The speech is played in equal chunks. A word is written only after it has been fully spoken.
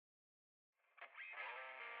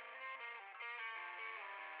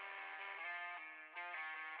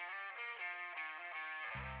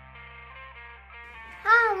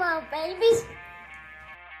on, babies.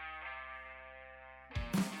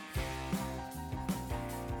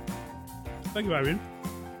 Thank you, Irene.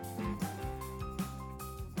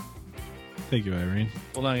 Thank you, Irene.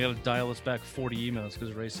 Well, now I got to dial this back 40 emails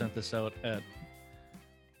because Ray sent this out at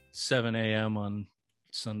 7 a.m. on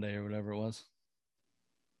Sunday or whatever it was.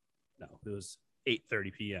 No, it was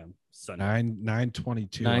 8:30 p.m. Sunday.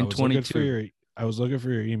 9:22. 9:22. I was looking for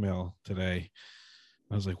your email today.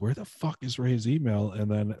 I was like, where the fuck is Ray's email?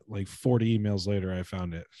 And then like 40 emails later, I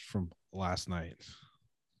found it from last night.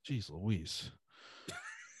 Jeez Louise.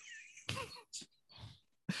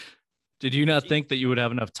 Did you not think that you would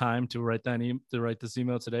have enough time to write this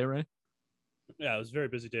email today, Ray? Yeah, it was a very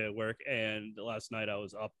busy day at work, and last night I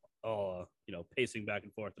was up, pacing back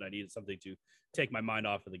and forth, and I needed something to take my mind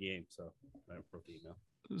off of the game, so I wrote the email.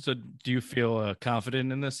 So, do you feel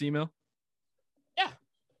confident in this email? Yeah.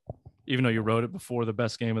 Even though you wrote it before the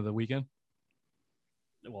best game of the weekend?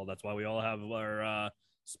 Well, that's why we all have our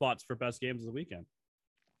spots for best games of the weekend.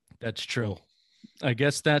 That's true. I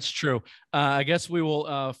guess that's true. I guess we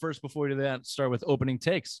will first, before we do that, start with opening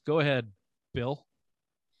takes. Go ahead, Bill.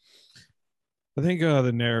 I think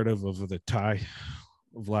the narrative of the tie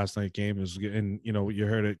of last night's game is, and you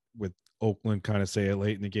heard it with Oakland kind of say it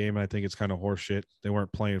late in the game. I think it's kind of horseshit. They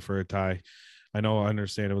weren't playing for a tie. I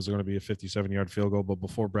understand it was going to be a 57-yard field goal, but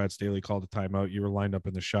before Brad Staley called a timeout, you were lined up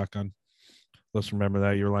in the shotgun. Let's remember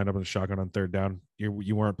that. You were lined up in the shotgun on third down.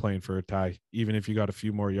 You weren't playing for a tie. Even if you got a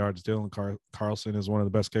few more yards, Dylan Carlson is one of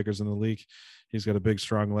the best kickers in the league. He's got a big,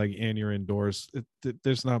 strong leg, and you're indoors.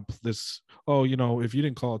 There's not this, if you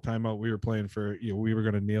didn't call a timeout, we were playing for, we were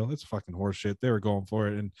going to kneel. It's fucking horseshit. They were going for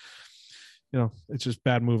it. And, it's just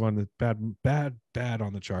bad move on the bad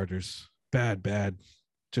on the Chargers. Bad.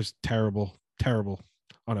 Just terrible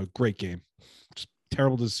on a great game. Just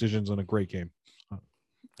terrible decisions on a great game.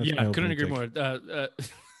 I couldn't agree more. The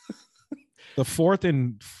fourth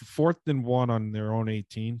and 1 on their own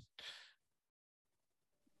 18.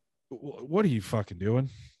 What are you fucking doing?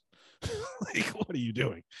 What are you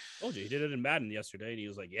doing? Told you, he did it in Madden yesterday, and he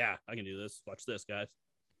was like, "Yeah, I can do this. Watch this, guys."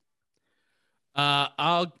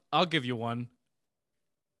 I'll give you one.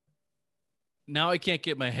 Now I can't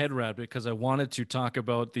get my head around it because I wanted to talk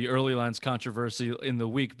about the early lines controversy in the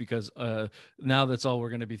week because now that's all we're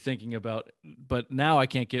going to be thinking about. But now I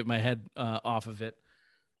can't get my head off of it.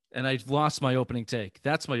 And I've lost my opening take.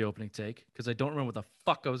 That's my opening take because I don't remember what the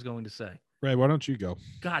fuck I was going to say. Ray, why don't you go?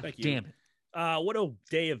 God damn it. What a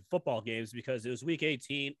day of football games because it was week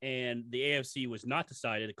 18 and the AFC was not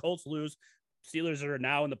decided. The Colts lose. Steelers are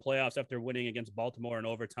now in the playoffs after winning against Baltimore in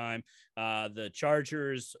overtime. The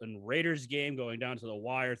Chargers and Raiders game going down to the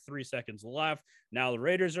wire, 3 seconds left. Now the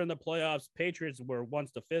Raiders are in the playoffs. Patriots were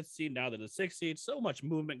once the 5th seed. Now they're the 6th seed. So much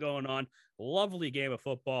movement going on. Lovely game of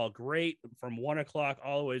football. Great from 1 o'clock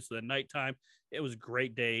all the way to the nighttime. It was a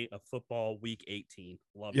great day of football, week 18.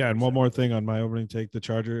 Love. Yeah, and one more thing on my opening take: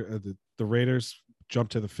 the Raiders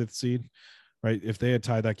jumped to the 5th seed. Right, if they had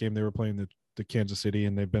tied that game, they were playing the Kansas City,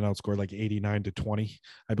 and they've been outscored like 89-20,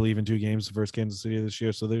 I believe, in 2 games versus Kansas City this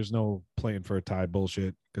year. So there's no playing for a tie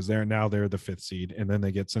bullshit because they're the 5th seed, and then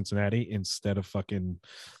they get Cincinnati instead of fucking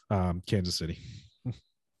Kansas City.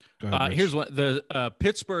 Go ahead, here's what the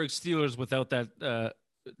Pittsburgh Steelers without that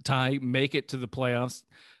tie make it to the playoffs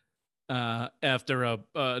after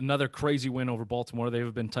another crazy win over Baltimore.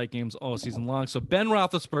 They've been tight games all season long. So Ben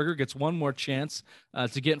Roethlisberger gets one more chance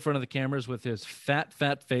to get in front of the cameras with his fat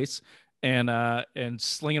face and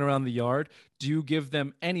slinging around the yard. Do you give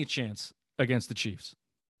them any chance against the Chiefs?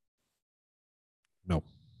 No.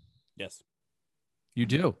 Yes. You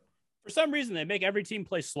do? For some reason, they make every team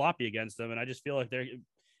play sloppy against them, and I just feel like if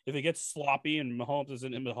it gets sloppy and Mahomes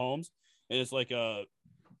isn't in Mahomes, and it's like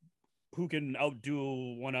who can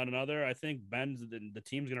outdo one on another, I think the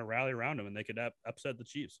team's going to rally around him, and they could upset the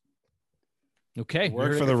Chiefs. Okay.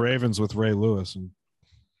 Work for the Ravens with Ray Lewis.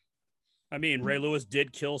 I mean, Ray Lewis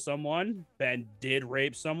did kill someone. Ben did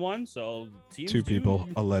rape someone. So teams 2 people,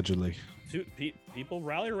 allegedly. 2 people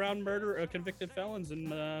rally around convicted felons and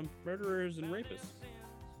murderers and rapists.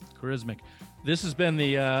 Charismatic. This has been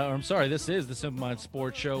this is the Simple Mind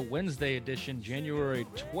Sports Show, Wednesday edition, January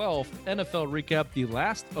 12th, NFL recap, the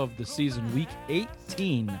last of the season, week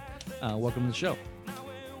 18. Welcome to the show.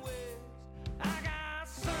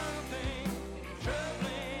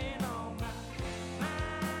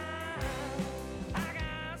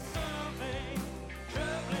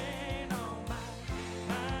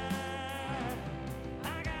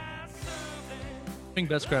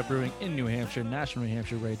 Best Craft Brewing in New Hampshire, National New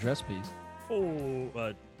Hampshire Ray recipes.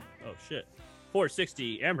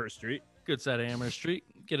 460 Amherst Street. Good side of Amherst Street.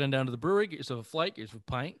 Get on down to the brewery, get yourself a flight, get yourself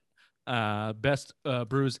a pint, best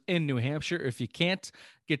brews in New Hampshire. If you can't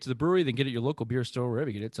get to the brewery, then get at your local beer store, wherever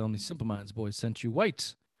you get it. Tell them the Simple Minds boys sent you.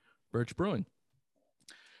 White Birch Brewing.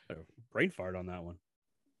 Brain fart on that one.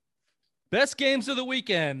 Best games of the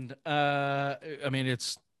weekend. I mean,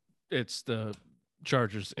 it's the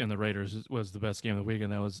Chargers and the Raiders was the best game of the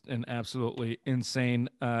weekend. That was an absolutely insane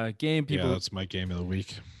game. People, yeah, that's my game of the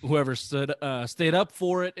week. Whoever stayed up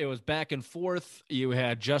for it. It was back and forth. You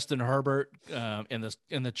had Justin Herbert in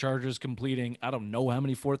the Chargers completing I don't know how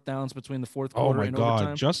many fourth downs between the fourth quarter and overtime. Oh my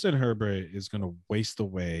God, Justin Herbert is going to waste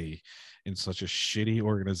away in such a shitty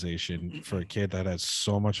organization for a kid that has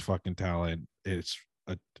so much fucking talent. It's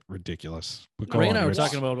ridiculous. Ray and I were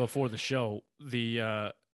talking about before the show.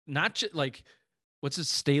 The not just like. What's his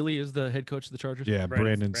Staley is the head coach of the Chargers? Yeah,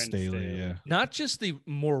 Brandon Staley. Yeah. Not just the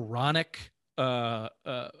moronic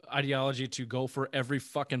ideology to go for every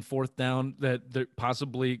fucking fourth down that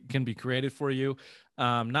possibly can be created for you.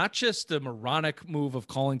 Not just the moronic move of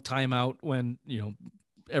calling timeout when,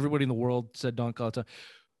 everybody in the world said don't call it time.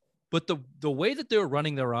 But the way that they were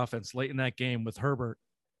running their offense late in that game with Herbert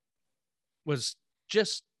was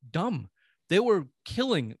just dumb. They were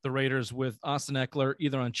killing the Raiders with Austin Eckler,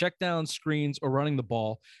 either on checkdowns, screens, or running the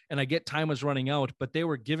ball. And I get time was running out, but they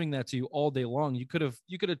were giving that to you all day long. You could have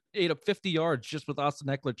ate up 50 yards just with Austin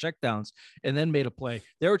Eckler checkdowns and then made a play.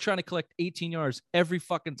 They were trying to collect 18 yards every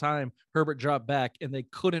fucking time Herbert dropped back, and they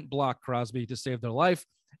couldn't block Crosby to save their life.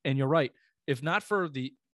 And you're right. If not for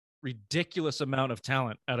the ridiculous amount of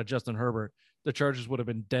talent out of Justin Herbert, the Chargers would have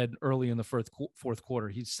been dead early in the fourth quarter.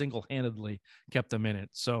 He single-handedly kept them in it.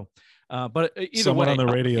 So, but either someone way, on the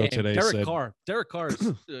radio today said Derek Carr's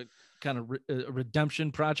kind of a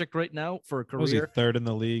redemption project right now for a career. Was he third in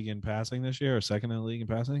the league in passing this year, or second in the league in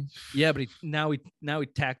passing? Yeah, but he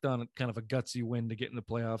tacked on kind of a gutsy win to get in the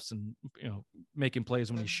playoffs and making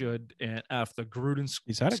plays when he should. And after Gruden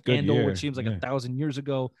scandal, which seems like 1,000 years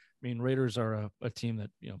ago. I mean, Raiders are a team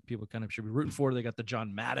that, people kind of should be rooting for. They got the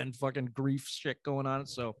John Madden fucking grief shit going on.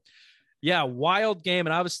 So, yeah, wild game.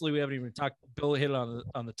 And obviously we haven't even talked, Bill hit it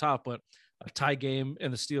on the top, but a tie game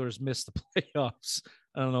and the Steelers missed the playoffs.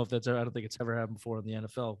 I don't know if I don't think it's ever happened before in the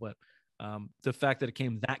NFL, but the fact that it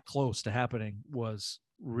came that close to happening was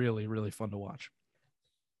really, really fun to watch.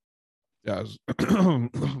 Yeah.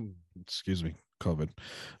 Excuse me, COVID.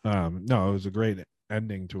 No, it was a great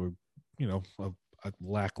ending to a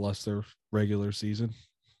lackluster regular season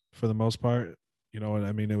for the most part. And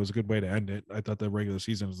I mean, it was a good way to end it. I thought the regular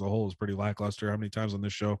season as a whole was pretty lackluster. How many times on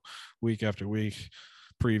this show, week after week,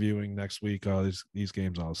 previewing next week, these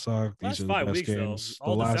games all suck. These are the best games.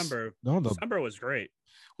 December was great.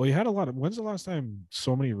 Well, you had a lot of. When's the last time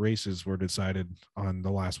so many races were decided on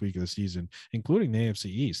the last week of the season, including the AFC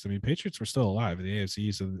East? I mean, Patriots were still alive in the AFC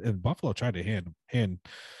East, and Buffalo tried to hand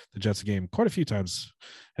the Jets a game quite a few times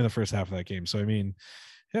in the first half of that game. So, I mean,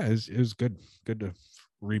 yeah, it was good to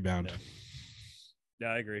rebound. Yeah,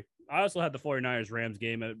 I agree. I also had the 49ers Rams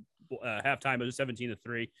game at halftime. It was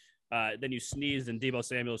 17-3. Then you sneezed, and Deebo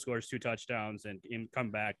Samuel scores 2 touchdowns and come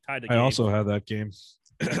back, tied the game. I also had that game.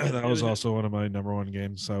 That was also one of my number one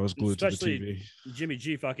games. I was glued to the TV. Jimmy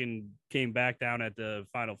G fucking came back down at the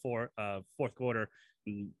final fourth quarter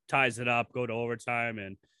and ties it up, go to overtime,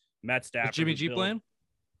 and Matt Stafford. Was Jimmy G playing?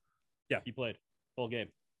 Yeah, he played full game.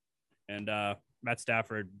 And Matt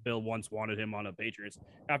Stafford, Bill once wanted him on the Patriots.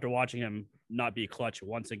 After watching him not be clutch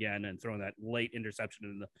once again and throwing that late interception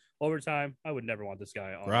in the overtime, I would never want this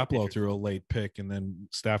guy on. Garoppolo threw a late pick, and then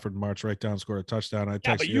Stafford marched right down, scored a touchdown. I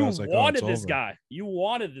texted you. I was like, wanted this guy. You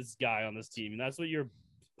wanted this guy on this team, and that's what your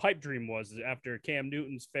pipe dream was. After Cam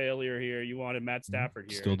Newton's failure here, you wanted Matt Stafford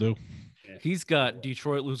here. Still do. Yeah. He's got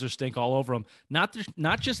Detroit loser stink all over him. Not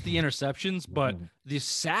just the interceptions, but the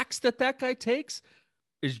sacks that guy takes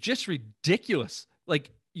is just ridiculous.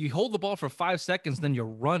 Like, you hold the ball for 5 seconds, then you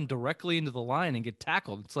run directly into the line and get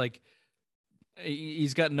tackled. It's like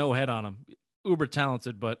he's got no head on him. Uber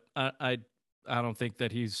talented, but I don't think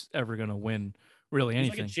that he's ever going to win really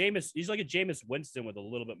anything. He's like a Jameis Winston with a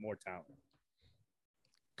little bit more talent.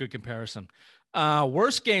 Good comparison.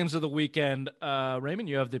 Worst games of the weekend. Raymond,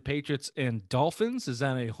 you have the Patriots and Dolphins. Is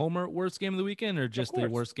that a homer worst game of the weekend, or just the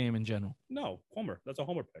worst game in general? No, homer. That's a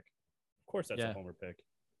homer pick. Of course, that's a homer pick.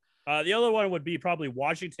 The other one would be probably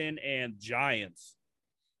Washington and Giants.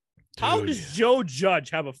 Dude. How does Joe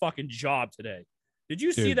Judge have a fucking job today? Did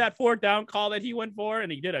you see that 4th down call that he went for? And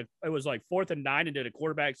he it was like 4th and 9 and did a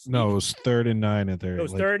quarterback sneak. No, it was 3rd and 9 at their. It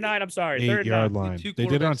was 3rd and 9. I'm sorry. 8-yard line. They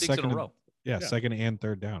did it on second in a row. Second and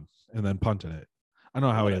 3rd down, and then punted it. I don't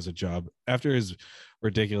know how he has a job. After his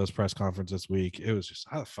ridiculous press conference this week, it was just,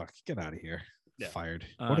 how the fuck, get out of here. Yeah. Fired.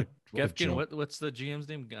 What's the GM's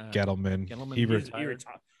name? Gettleman.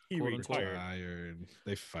 He He quote unquote. retired.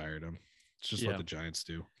 They fired him. It's just what the Giants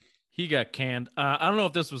do. He got canned. I don't know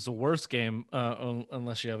if this was the worst game,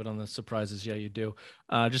 unless you have it on the surprises. Yeah, you do.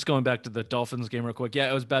 Just going back to the Dolphins game real quick. Yeah,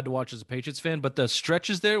 it was bad to watch as a Patriots fan, but the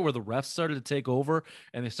stretches there where the refs started to take over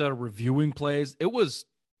and they started reviewing plays, it was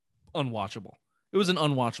unwatchable. It was an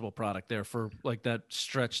unwatchable product there for like that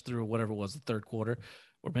stretch through whatever it was, the third quarter,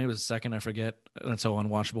 or maybe it was the second, I forget. That's how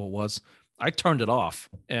unwatchable it was. I turned it off,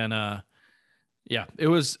 and yeah, it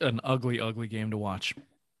was an ugly, ugly game to watch.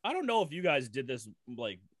 I don't know if you guys did this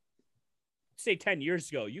like say 10 years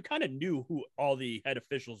ago. You kind of knew who all the head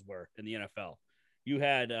officials were in the NFL. You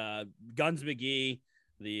had Guns McGee,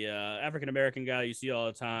 the African-American guy you see all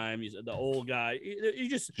the time, the old guy.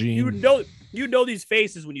 You know these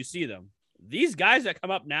faces when you see them. These guys that come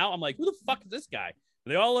up now, I'm like, who the fuck is this guy?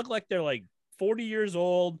 They all look like they're like 40 years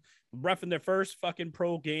old, reffing their first fucking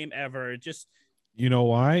pro game ever. It just, you know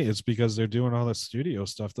why? It's because they're doing all the studio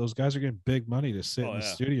stuff. Those guys are getting big money to sit in the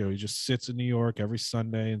studio. He just sits in New York every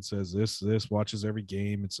Sunday and says this, watches every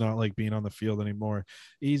game. It's not like being on the field anymore.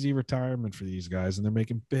 Easy retirement for these guys, and they're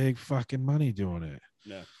making big fucking money doing it.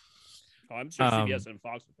 Yeah. Oh, I'm sure CBS and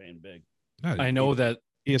Fox are paying big. I know that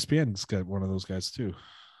ESPN's got one of those guys too.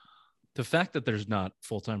 The fact that there's not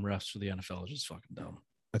full-time refs for the NFL is just fucking dumb.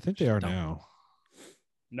 I think they are now.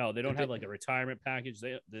 No, they don't have like a retirement package.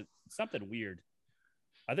 They something weird.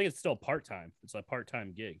 I think it's still part-time. It's a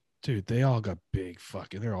part-time gig. Dude, they all got big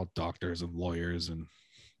fucking, they're all doctors and lawyers and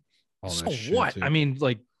all that shit. So what? Too. I mean,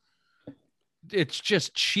 like, it's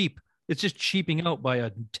just cheap. It's just cheaping out by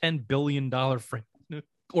a $10 billion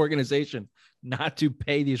organization not to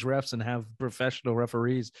pay these refs and have professional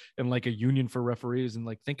referees and like a union for referees. And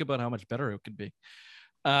like, think about how much better it could be.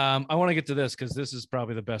 I want to get to this because this is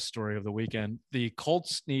probably the best story of the weekend. The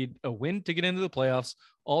Colts need a win to get into the playoffs.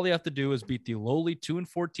 All they have to do is beat the lowly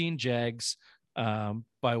 2-14 Jags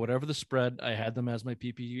by whatever the spread. I had them as my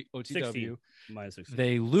PPOTW. -16.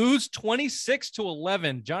 They lose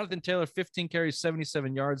 26-11. Jonathan Taylor, 15 carries,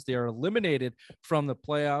 77 yards. They are eliminated from the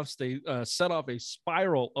playoffs. They set off a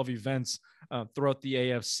spiral of events throughout the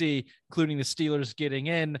AFC, including the Steelers getting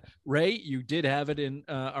in. Ray, you did have it in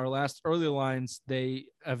our last early lines.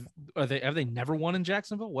 Have they never won in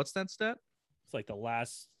Jacksonville? What's that stat? It's like the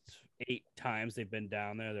last 8 times they've been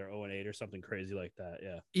down there. They're 0-8 or something crazy like that.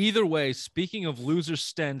 Yeah. Either way, speaking of loser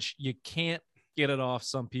stench, you can't get it off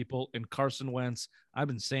some people. And Carson Wentz, I've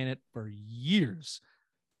been saying it for years.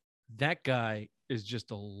 That guy is just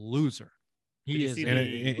a loser. He is. And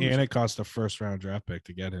it cost a first-round draft pick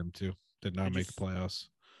to get him, too. Did not make the playoffs.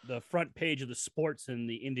 The front page of the sports in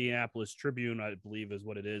the Indianapolis Tribune, I believe is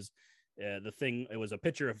what it is. It was a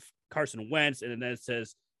picture of Carson Wentz, and then it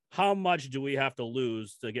says, how much do we have to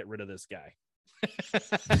lose to get rid of this guy?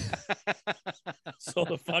 So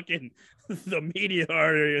the media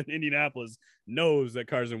artery in Indianapolis knows that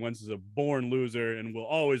Carson Wentz is a born loser and will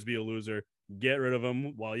always be a loser. Get rid of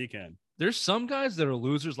him while you can. There's some guys that are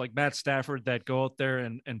losers like Matt Stafford that go out there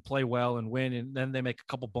and play well and win, and then they make a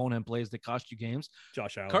couple bonehead plays that cost you games.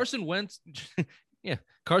 Josh Allen. Carson Wentz, yeah.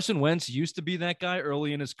 Carson Wentz used to be that guy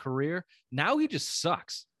early in his career. Now he just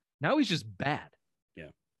sucks. Now he's just bad.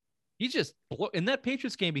 He's just in that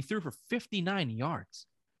Patriots game. He threw for 59 yards.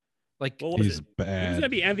 Like he's bad. He was going to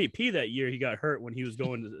be MVP that year. He got hurt when he was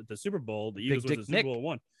going to the Super Bowl. The Eagles was the Super Bowl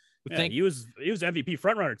one. Yeah, he was MVP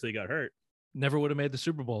front runner until he got hurt. Never would have made the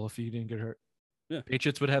Super Bowl if he didn't get hurt. Yeah.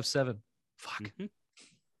 Patriots would have 7. Fuck. Mm-hmm.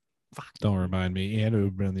 Fuck. Don't remind me. And it would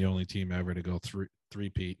have been the only team ever to go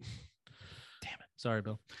three-peat. Damn it. Sorry,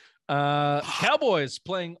 Bill. Cowboys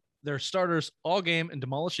playing their starters all game and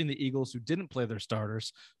demolishing the Eagles, who didn't play their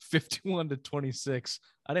starters, 51-26.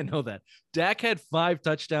 I didn't know that. Dak had 5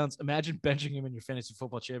 touchdowns. Imagine benching him in your fantasy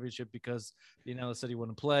football championship because the analyst said he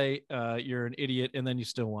wouldn't play. You're an idiot, and then you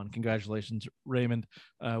still won. Congratulations, Raymond.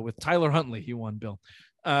 With Tyler Huntley, he won, Bill.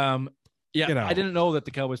 Yeah, I didn't know that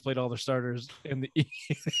the Cowboys played all their starters, and the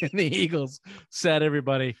Eagles sat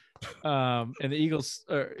everybody. And the Eagles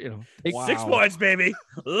are, 6 points, baby.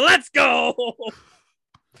 Let's go.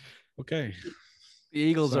 Okay. The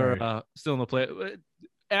Eagles are still in the play.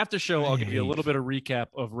 After show, I'll give you a little bit of recap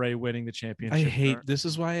of Ray winning the championship. This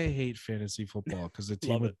is why I hate fantasy football, because the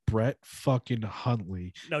team with Brett fucking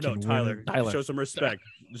Huntley. No, Tyler. Show some respect.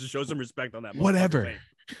 Just show some respect on that. Whatever.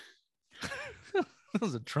 That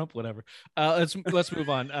was a Trump, whatever. Let's move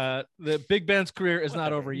on. The Big Ben's career is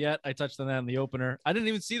not over yet. I touched on that in the opener. I didn't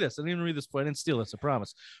even see this. I didn't even read this point. I didn't steal this, I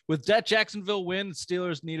promise. With that Jacksonville win, the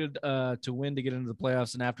Steelers needed to win to get into the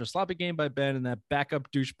playoffs. And after a sloppy game by Ben and that backup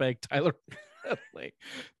douchebag Tyler Huntley,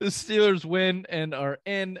 the Steelers win and are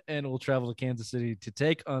in and will travel to Kansas City to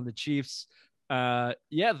take on the Chiefs.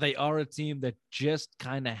 Yeah, they are a team that just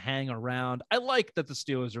kind of hang around. I like that the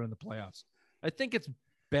Steelers are in the playoffs. I think it's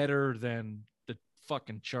better than the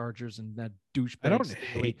fucking Chargers and that douchebag. I don't Staley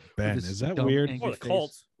hate with Ben. his Is that dumb, weird? angry Or the face.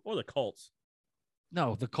 Colts. Or the Colts.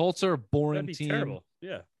 No, the Colts are a boring That'd be team. terrible.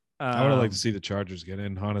 Yeah. I would have liked to see the Chargers get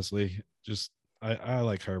in, honestly. Just I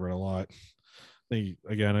like Herbert a lot.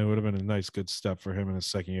 Again, it would have been a nice, good step for him in his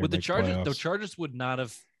second year. With the make Chargers, the playoffs. Chargers would not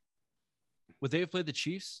have. Would they have played the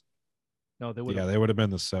Chiefs? No, they would. Yeah, they would have been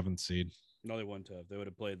the 7th seed. No, they wouldn't have. They would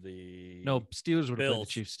have played the No, Steelers would have played the Bills.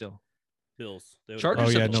 Chiefs still. Bills. They would Chargers Oh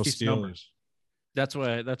have yeah, the no Chiefs number. Steelers.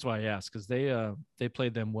 That's why I asked, because they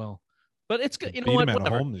played them well. But it's good. You know Beat what? him at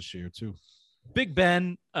Whatever. home this year too. Big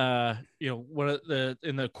Ben, one of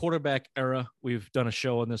in the quarterback era, we've done a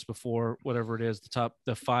show on this before. Whatever it is,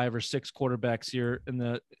 the 5 or 6 quarterbacks here in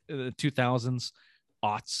the 2000s,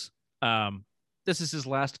 aughts. This is his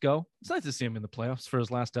last go. It's nice to see him in the playoffs for his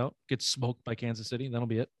last out. Gets smoked by Kansas City. That'll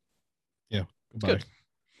be it. Yeah, goodbye. Good.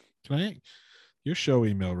 Can I? Your show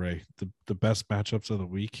email, Ray. The best matchups of the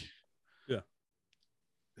week. Yeah.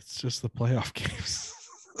 It's just the playoff games.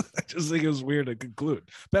 I just think it was weird to conclude.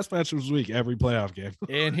 Best matchups of the week, every playoff game.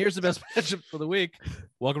 And here's the best matchup for the week.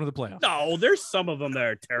 Welcome to the playoffs. No, there's some of them that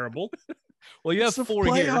are terrible. Well, you have It's the 4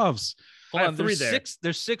 here. playoffs. Hold I on, have 3 there's there. 6.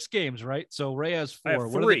 There's 6 games, right? So Ray has 4. I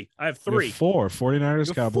have What are 3. I have You have 3. 4. 49ers, You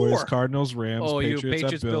have Cowboys, 4. Cardinals, Rams, Oh, Patriots, you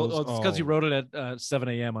Patriots, Bills. Bills. Oh, it's because you wrote it at 7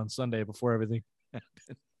 a.m. on Sunday before everything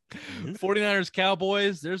happened. 49ers,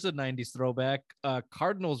 Cowboys. There's a 90s throwback.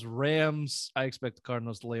 Cardinals, Rams. I expect the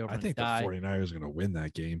Cardinals to lay over I and think the die. 49ers are going to win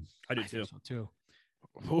that game. I do I think too. so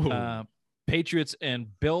too. Ooh. Patriots and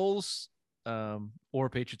Bills, or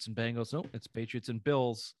Patriots and Bengals. No, it's Patriots and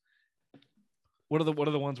Bills. What are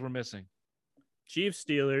the ones we're missing? Chiefs,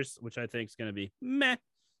 Steelers, which I think is going to be meh.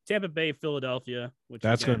 Tampa Bay, Philadelphia, which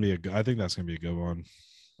That's going to again, be I think that's going to be a good one.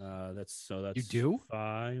 that's You do?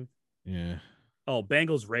 5. Yeah. Oh,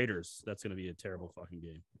 Bengals, Raiders. That's going to be a terrible fucking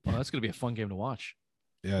game. Well, that's going to be a fun game to watch.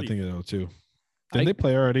 Yeah, I Please. think it'll too. Didn't they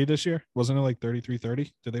play already this year? Wasn't it like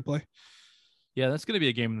 33-30? Did they play? Yeah, that's going to be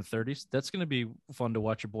a game in the 30s. That's going to be fun to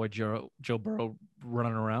watch your boy Joe Burrow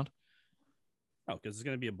running around. Oh, because it's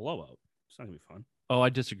going to be a blowout. It's not going to be fun. Oh, I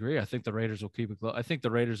disagree. I think the Raiders will keep it close. I think the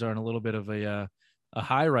Raiders are in a little bit of a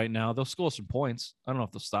high right now. They'll score some points. I don't know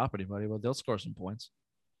if they'll stop anybody, but they'll score some points.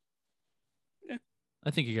 Yeah.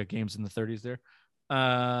 I think you got games in the 30s there. What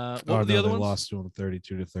Oh, were the no, other they ones? lost to them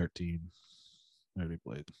 32-13. Already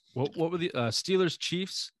played. What were the Steelers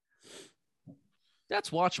Chiefs? That's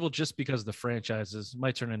watchable just because the franchises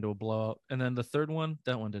might turn into a blowout. And then the third one,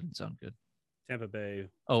 that one didn't sound good. Tampa Bay.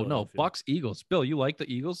 Oh no, Philadelphia. Bucks Eagles. Bill, you like the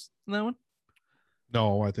Eagles in that one?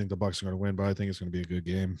 No, I think the Bucks are going to win, but I think it's going to be a good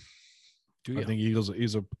game. Do I think Eagles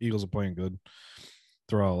are playing good.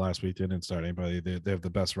 Throughout last week, they didn't start anybody. They have the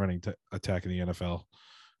best running attack in the NFL.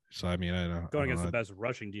 So I mean, I don't Going know. against the best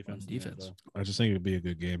rushing defense. in the Defense. NFL. I just think it'd be a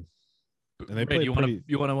good game. And they Ray, play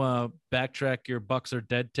you want to backtrack your Bucks are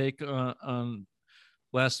dead take on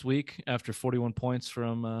last week after 41 points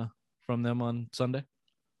from them on Sunday?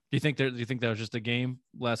 Do you think that was just a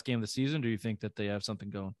last game of the season? Or do you think that they have something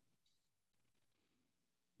going?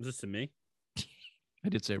 Was this to me? I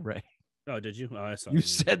did say Ray. Oh, did you? Oh, I saw You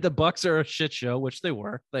said the Bucks are a shit show, which they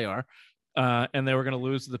are, and they were going to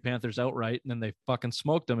lose to the Panthers outright, and then they fucking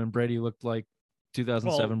smoked them, and Brady looked like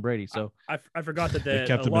 2007 Brady. So I forgot that they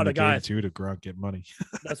kept a him lot in the of guys. game too to Gronk get money.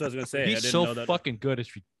 That's what I was going to say. I he's didn't so know that. fucking good.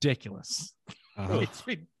 It's ridiculous. It's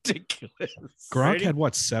ridiculous. Gronk Brady? had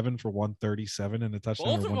what 7 for 137 and a touchdown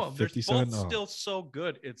Both or of them, they're 157. both still so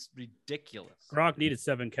good. It's ridiculous. Gronk needed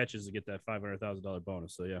 7 catches to get that $500,000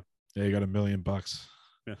 bonus. So yeah. Yeah, you got $1 million.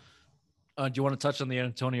 Yeah. Do you want to touch on the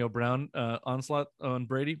Antonio Brown onslaught on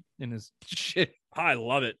Brady in his shit? I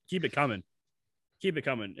love it. Keep it coming. Keep it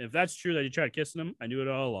coming. If that's true that you tried kissing him, I knew it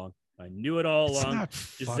all along. It's not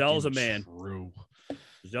Giselle's a fucking man. True.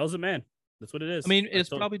 Giselle's a man. That's what it is. I mean, I it's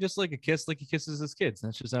told- probably just like a kiss, like he kisses his kids.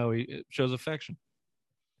 That's just how he shows affection.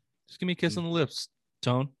 Just give me a kiss on the lips,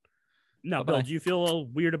 Tone. No, Bye-bye. Bill, do you feel a little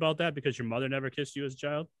weird about that because your mother never kissed you as a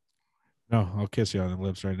child? No, I'll kiss you on the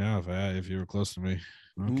lips right now if you were close to me.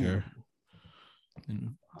 I don't care.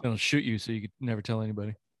 And they'll shoot you so you could never tell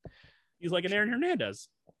anybody. He's like an Aaron Hernandez.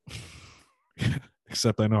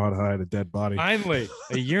 Except I know how to hide a dead body. Finally,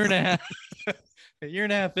 a year and a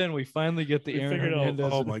half in, we finally get the We Aaron figured out- Hernandez.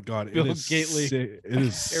 Oh my god! Bill It is Gately. it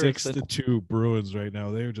is Harrison. 6-2 Bruins right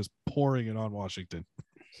now. They are just pouring it on Washington.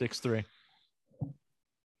 6-3.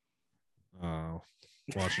 Oh,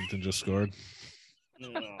 Washington just scored.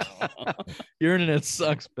 Your internet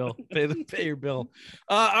sucks, Bill. Pay your bill.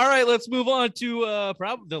 All right, let's move on to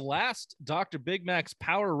probably the last Dr. Big Mac's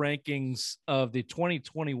power rankings of the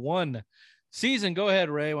 2021 Season, go ahead,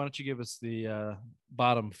 Ray. Why don't you give us the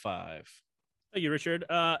bottom 5? Thank you, Richard.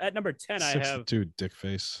 At number 10, I have 62 dick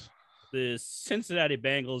face. the Cincinnati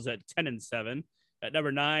Bengals at 10-7. At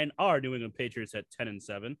number 9, our New England Patriots at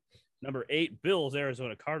 10-7. Number 8, Bills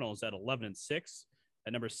Arizona Cardinals at 11-6.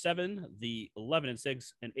 At number 7, the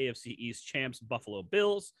 11-6 and AFC East champs Buffalo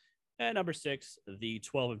Bills. At number 6, the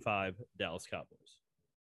 12-5 Dallas Cowboys.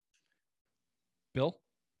 Bill?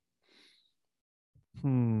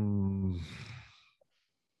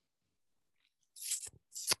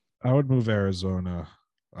 I would move Arizona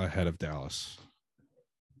ahead of Dallas.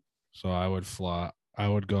 So I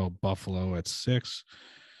would go Buffalo at 6,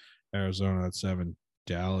 Arizona at 7,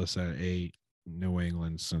 Dallas at 8, New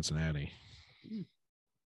England, Cincinnati.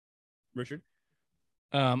 Richard?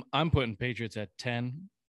 I'm putting Patriots at 10.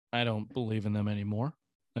 I don't believe in them anymore.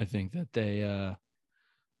 I think that we're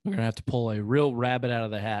going to have to pull a real rabbit out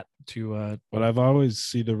of the hat to. But I've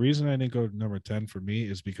always the reason I didn't go to number 10 for me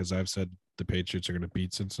is because I've said the Patriots are going to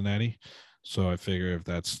beat Cincinnati. So I figure if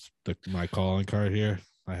that's my calling card here,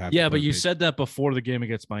 I have. Yeah, but you said that before the game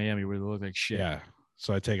against Miami where they look like shit. Yeah.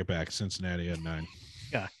 So I take it back. Cincinnati at 9.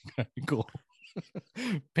 Yeah, cool.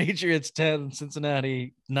 Patriots 10,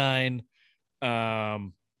 Cincinnati 9. I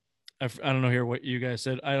don't know here what you guys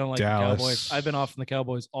said. I don't like Dallas. The Cowboys. I've been off from the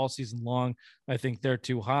Cowboys all season long. I think they're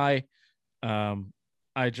too high. I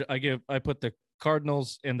put the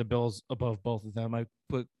Cardinals and the Bills above both of them. I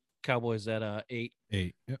put Cowboys at 8.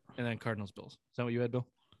 8. Yep. And then Cardinals Bills. Is that what you had, Bill?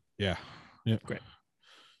 Yeah. Yep. Great.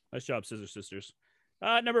 Nice job, Scissor Sisters.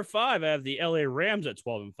 Number 5, I have the LA Rams at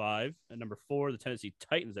 12-5. At number 4, the Tennessee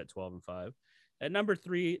Titans at 12-5. At number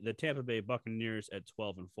 3, the Tampa Bay Buccaneers at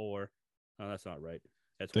 12-4. Oh, that's not right.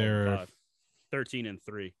 At 12-5.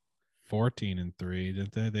 13-3. 14-3.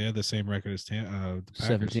 Didn't they had the same record as the Packers.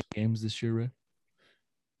 17 games this year, Ray.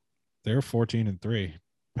 They're 14-3.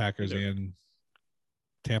 Packers and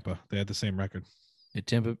Tampa. They had the same record. Yeah,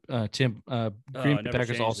 Green Bay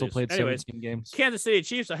Packers also played 17 games. Kansas City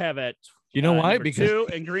Chiefs I have at you know why? Because 2,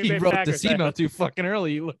 and Green Bay he wrote Packers this email too fucking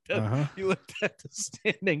early. You looked at the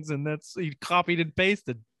standings and he copied and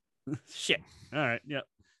pasted. Shit. All right. Yep.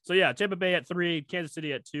 So yeah, Tampa Bay at 3, Kansas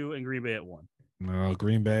City at 2, and Green Bay at 1. No,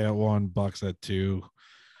 Green Bay at 1, Bucks at 2.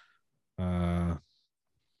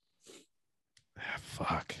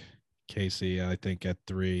 Fuck. KC, I think at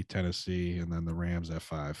 3, Tennessee, and then the Rams at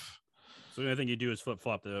 5. So the only thing you do is flip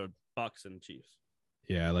flop the Bucks and Chiefs.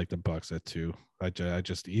 Yeah, I like the Bucks at 2. I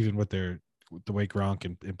just even with the way Gronk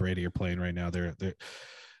and Brady are playing right now,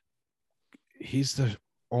 he's the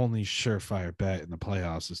only surefire bet in the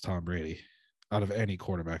playoffs is Tom Brady. Out of any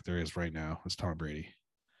quarterback there is right now is Tom Brady.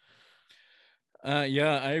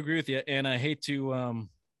 Yeah, I agree with you, and I hate to.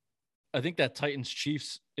 I think that Titans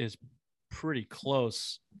Chiefs is pretty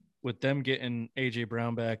close with them getting AJ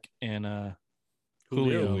Brown back and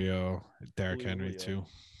Julio, Derrick Henry too.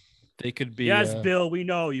 They could be. Yes, Bill, we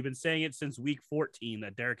know you've been saying it since week 14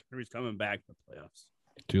 that Derrick Henry's coming back to the playoffs.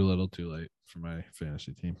 Too little, too late for my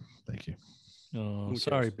fantasy team. Thank you. Oh,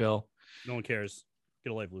 sorry, Bill. No one cares.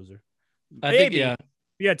 Get a life, loser. I think yeah. If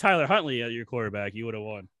you had Tyler Huntley at your quarterback, you would have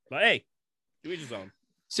won. But hey, do each his own.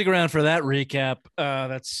 Stick around for that recap.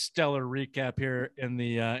 That stellar recap here in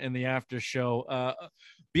the after show.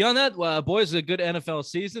 Beyond that, boys, a good NFL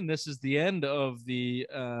season. This is the end of the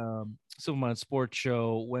Silver Mind Sports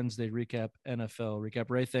Show Wednesday recap, NFL recap.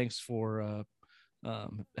 Ray, thanks for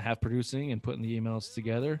half producing and putting the emails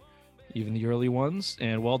together, even the early ones.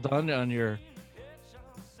 And well done on your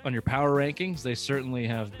power rankings. They certainly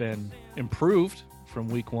have been improved from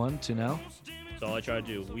week 1 to now. That's all I try to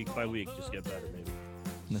do, week by week, just get better, maybe.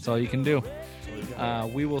 That's all you can do.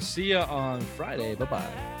 We will see you on Friday.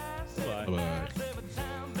 Bye-bye. Bye. Bye.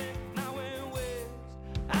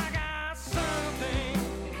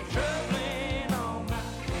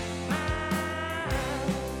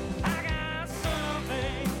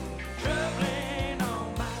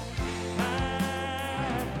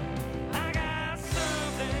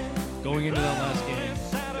 Going into that last game,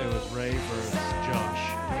 it was Ray versus Josh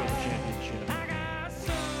for the championship.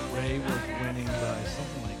 Ray was winning by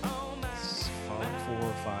something like 4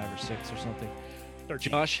 or 5 or 6 or something.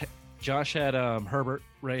 13. Josh had Herbert.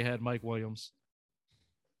 Ray had Mike Williams.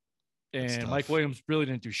 And Mike Williams really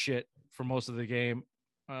didn't do shit for most of the game.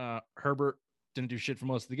 Herbert didn't do shit for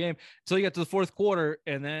most of the game until he got to the fourth quarter,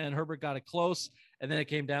 and then Herbert got it close, and then it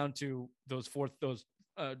came down to those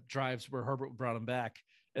drives where Herbert brought him back.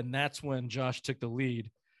 And that's when Josh took the lead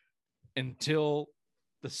until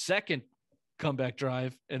the second comeback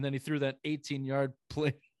drive. And then he threw that 18-yard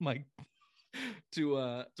play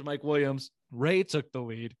to Mike Williams. Ray took the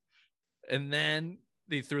lead. And then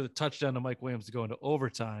they threw the touchdown to Mike Williams to go into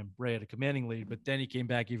overtime. Ray had a commanding lead, but then he came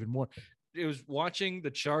back even more. It was watching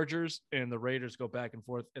the Chargers and the Raiders go back and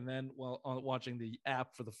forth, and then while watching the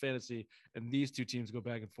app for the fantasy and these two teams go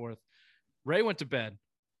back and forth. Ray went to bed,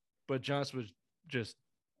 but Josh was just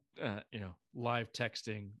live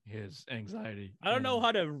texting his anxiety. I don't know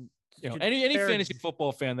how to any fantasy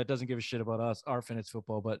football fan that doesn't give a shit about us, our fantasy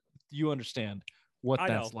football, but you understand what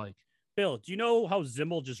that's like. Bill, do you know how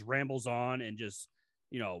Zimmel just rambles on and just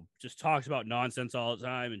talks about nonsense all the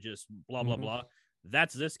time and just blah, blah, blah?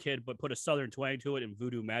 That's this kid, but put a Southern twang to it and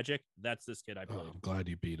voodoo magic. That's this kid I played. I'm glad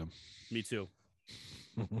you beat him. Me too.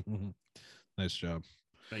 Nice job.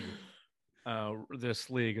 Thank you. This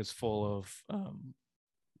league is full of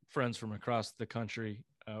friends from across the country.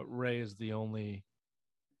 Ray is the only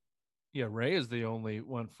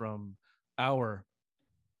one from our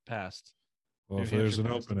past. Well, if there's an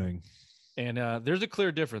opening. And there's a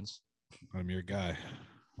clear difference. I'm your guy.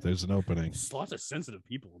 There's an opening. There's lots of sensitive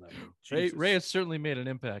people in that. Ray has certainly made an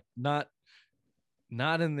impact. Not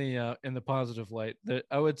in the positive light.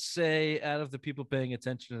 I would say out of the people paying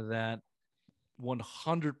attention to that,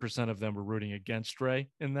 100% of them were rooting against Ray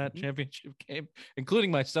in that championship game, including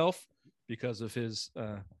myself because of his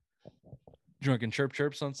drunken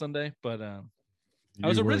chirps on Sunday. But I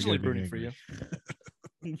was originally rooting for you.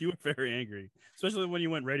 You were very angry, especially when you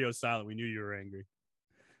went radio silent. We knew you were angry.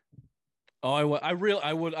 Oh, I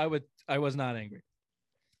was not angry.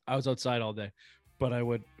 I was outside all day, but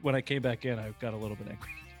when I came back in, I got a little bit angry.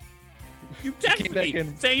 You texted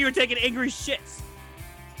me saying you were taking angry shits.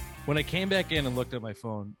 When I came back in and looked at my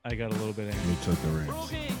phone, I got a little bit angry. You took the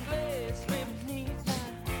reins.